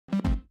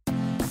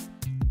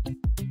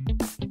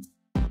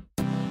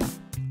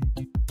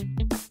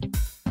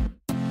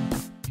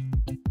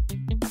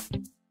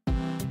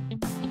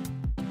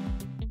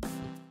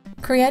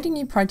create a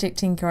new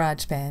project in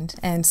GarageBand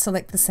and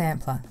select the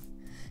sampler.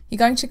 You're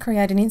going to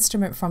create an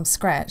instrument from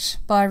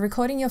scratch by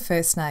recording your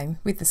first name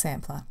with the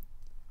sampler.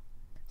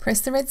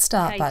 Press the red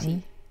Start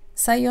button,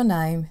 say your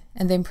name,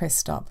 and then press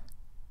Stop.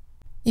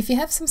 If you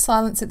have some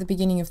silence at the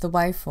beginning of the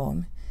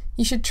waveform,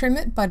 you should trim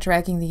it by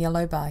dragging the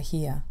yellow bar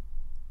here.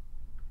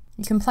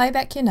 You can play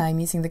back your name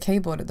using the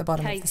keyboard at the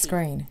bottom of the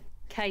screen.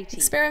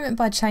 Experiment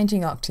by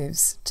changing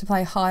octaves to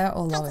play higher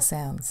or lower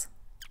sounds.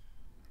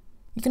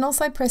 You can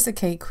also press a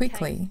key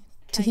quickly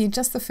to hear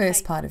just the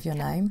first part of your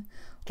name,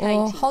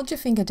 or hold your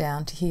finger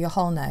down to hear your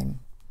whole name.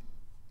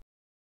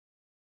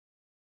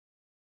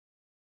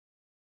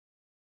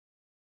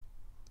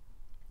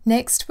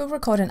 Next, we'll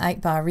record an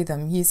 8-bar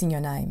rhythm using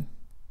your name.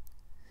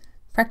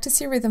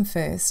 Practice your rhythm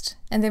first,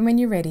 and then when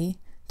you're ready,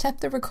 tap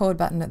the record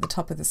button at the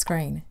top of the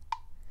screen.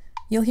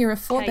 You'll hear a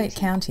 4-beat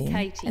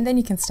counting, and then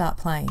you can start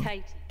playing.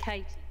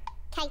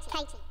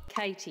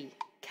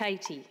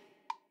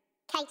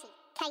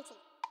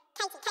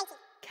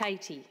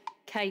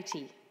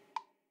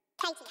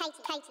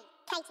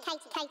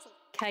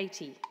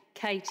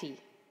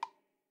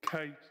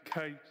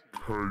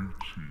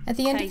 At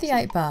the end of the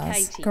 8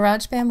 bars,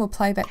 GarageBand will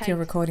play back your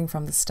recording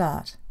from the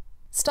start.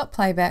 Stop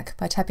playback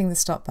by tapping the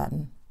Stop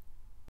button.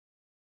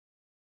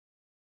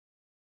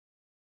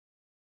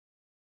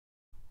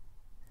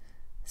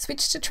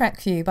 Switch to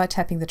Track View by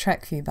tapping the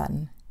Track View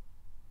button.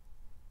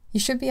 You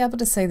should be able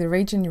to see the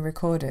region you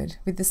recorded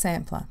with the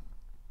sampler.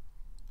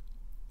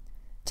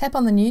 Tap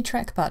on the New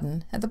Track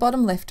button at the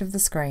bottom left of the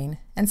screen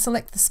and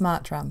select the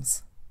Smart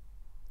Drums.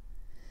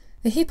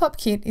 The Hip Hop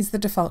kit is the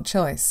default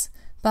choice,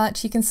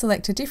 but you can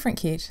select a different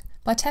kit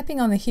by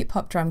tapping on the Hip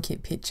Hop drum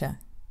kit picture.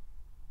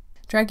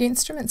 Drag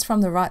instruments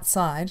from the right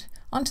side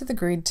onto the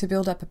grid to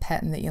build up a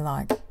pattern that you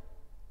like.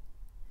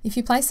 If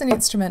you place an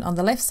instrument on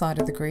the left side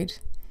of the grid,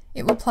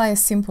 it will play a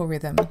simple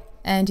rhythm,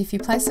 and if you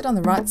place it on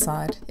the right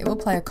side, it will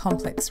play a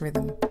complex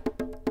rhythm.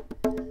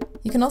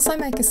 You can also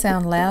make a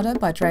sound louder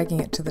by dragging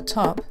it to the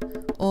top,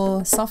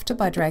 or softer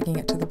by dragging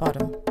it to the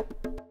bottom.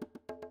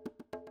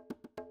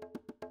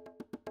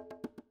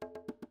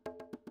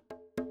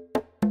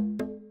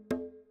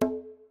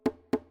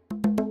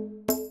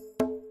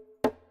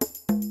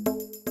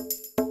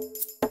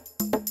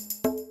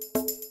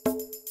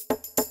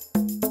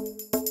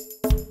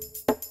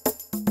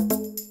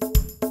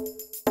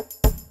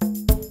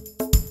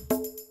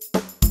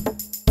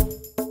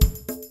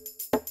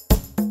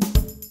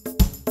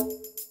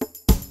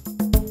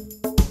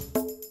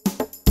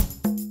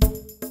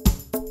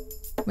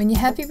 When you're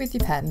happy with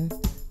your pattern,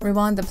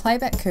 rewind the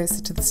playback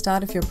cursor to the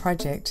start of your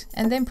project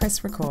and then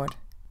press record.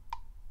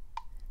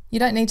 You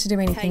don't need to do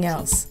anything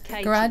else.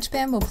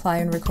 GarageBand will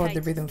play and record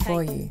the rhythm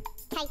for you.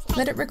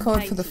 Let it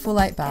record for the full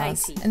 8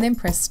 bars and then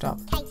press stop.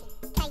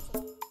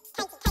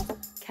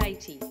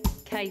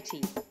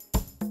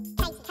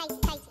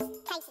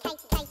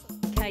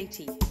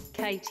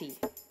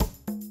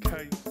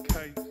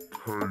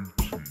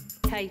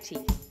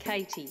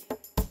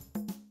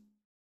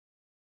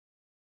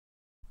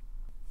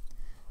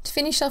 To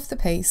finish off the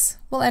piece,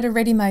 we'll add a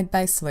ready-made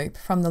bass loop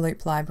from the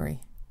loop library.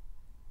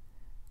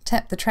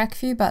 Tap the Track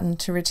View button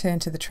to return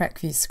to the Track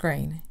View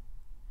screen.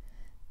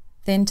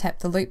 Then tap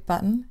the Loop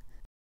button,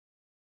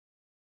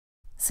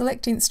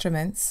 select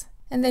Instruments,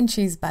 and then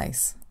choose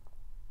Bass.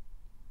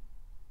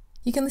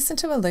 You can listen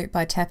to a loop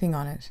by tapping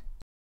on it.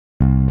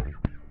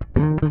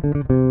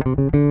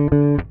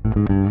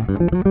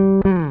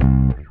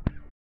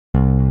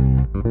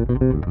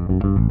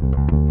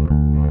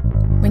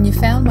 When you've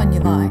found one you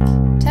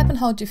like, tap and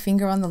hold your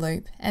finger on the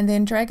loop and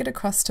then drag it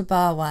across to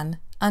bar 1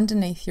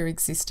 underneath your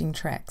existing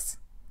tracks.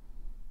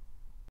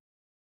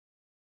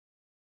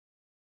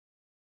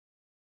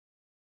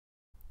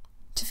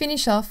 To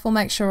finish off, we'll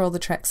make sure all the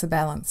tracks are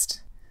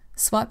balanced.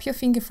 Swipe your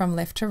finger from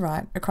left to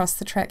right across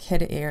the track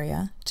header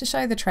area to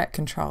show the track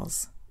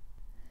controls.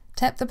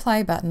 Tap the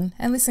play button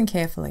and listen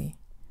carefully.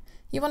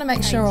 You want to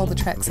make sure all the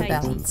tracks are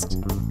balanced.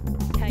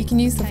 You can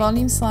use the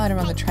volume slider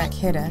on the track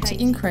header to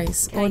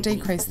increase or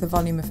decrease the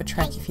volume of a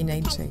track if you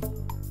need to.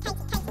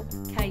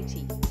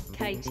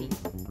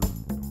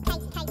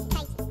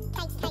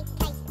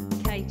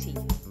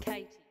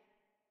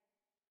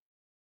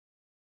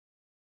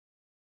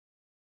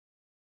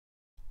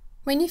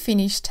 When you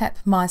finish, tap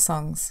My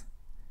Songs.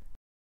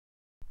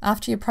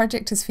 After your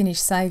project has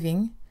finished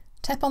saving,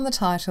 tap on the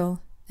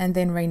title and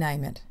then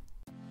rename it.